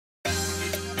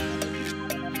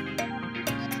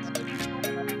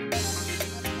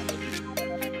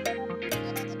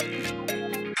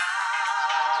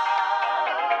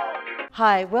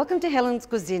Hi, welcome to Helen's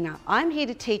Kouzina. I'm here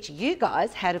to teach you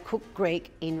guys how to cook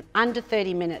Greek in under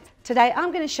 30 minutes. Today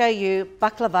I'm going to show you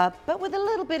baklava, but with a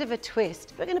little bit of a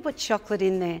twist. We're going to put chocolate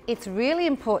in there. It's really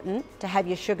important to have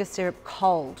your sugar syrup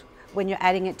cold when you're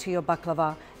adding it to your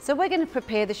baklava. So we're going to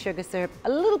prepare the sugar syrup a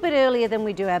little bit earlier than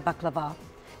we do our baklava.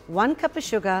 1 cup of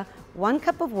sugar, 1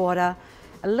 cup of water,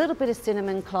 a little bit of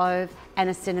cinnamon clove and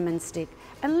a cinnamon stick.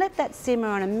 And let that simmer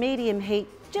on a medium heat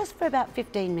just for about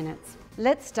 15 minutes.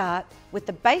 Let's start with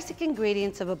the basic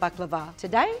ingredients of a baklava.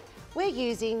 Today, we're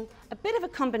using a bit of a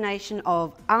combination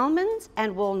of almonds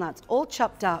and walnuts, all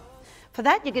chopped up. For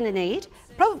that, you're going to need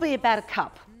probably about a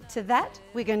cup. To that,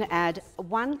 we're going to add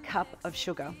 1 cup of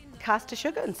sugar. Caster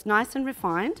sugar, it's nice and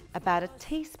refined, about a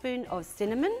teaspoon of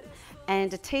cinnamon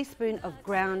and a teaspoon of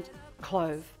ground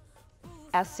clove.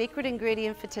 Our secret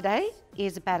ingredient for today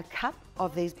is about a cup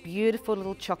of these beautiful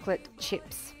little chocolate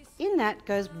chips. In that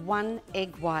goes 1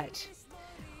 egg white.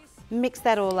 Mix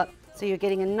that all up so you're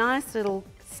getting a nice little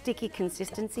sticky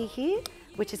consistency here,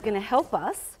 which is going to help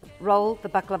us roll the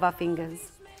baklava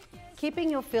fingers. Keeping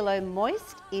your filo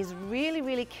moist is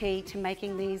really key to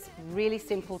making these really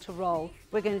simple to roll.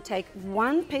 We're going to take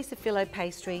 1 piece of filo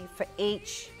pastry for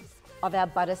each of our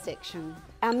butter section.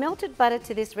 Our melted butter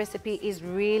to this recipe is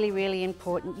really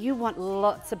important. You want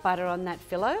lots of butter on that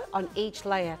filo on each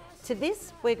layer. To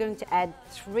this, we're going to add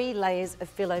 3 layers of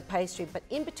filo pastry, but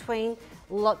in between,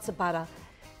 lots of butter.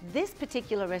 This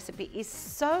particular recipe is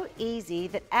so easy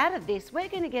that out of this, we're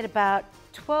going to get about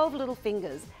 12 little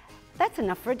fingers. That's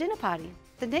enough for a dinner party.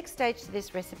 The next stage to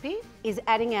this recipe is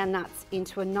adding our nuts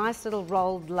into a nice little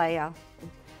rolled layer.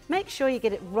 Make sure you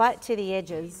get it right to the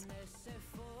edges.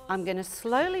 I'm going to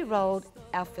slowly roll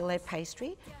our filo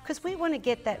pastry because we want to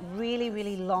get that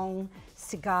really long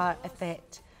cigar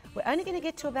effect. We're only going to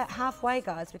get to about halfway,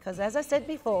 guys, because as I said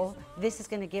before, this is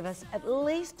going to give us at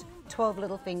least 12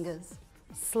 little fingers.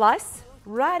 Slice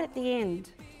right at the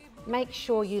end. Make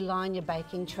sure you line your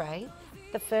baking tray.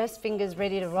 The first finger's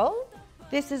ready to roll.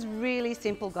 This is really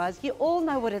simple, guys. You all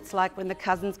know what it's like when the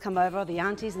cousins come over, or the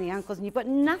aunties and the uncles, and you've got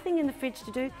nothing in the fridge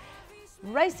to do.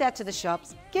 Race out to the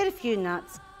shops, get a few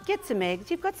nuts, get some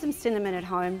eggs, you've got some cinnamon at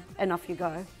home, and off you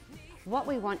go. What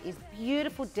we want is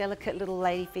beautiful, delicate little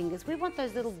lady fingers. We want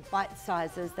those little bite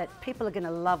sizes that people are going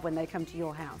to love when they come to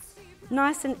your house.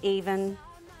 Nice and even.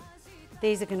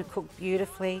 These are going to cook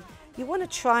beautifully. You want to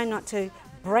try not to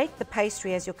break the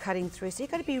pastry as you're cutting through, so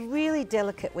you've got to be really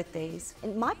delicate with these.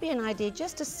 It might be an idea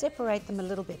just to separate them a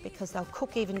little bit because they'll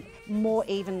cook even more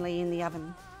evenly in the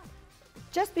oven.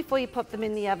 Just before you pop them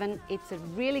in the oven, it's a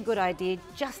really good idea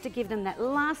just to give them that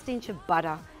last inch of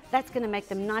butter. That's going to make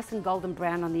them nice and golden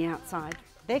brown on the outside.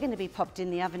 They're going to be popped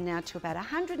in the oven now to about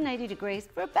 180 degrees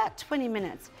for about 20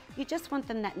 minutes. You just want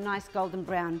them that nice golden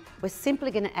brown. We're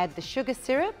simply going to add the sugar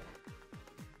syrup,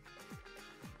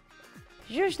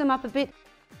 zhuzh them up a bit,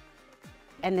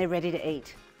 and they're ready to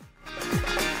eat.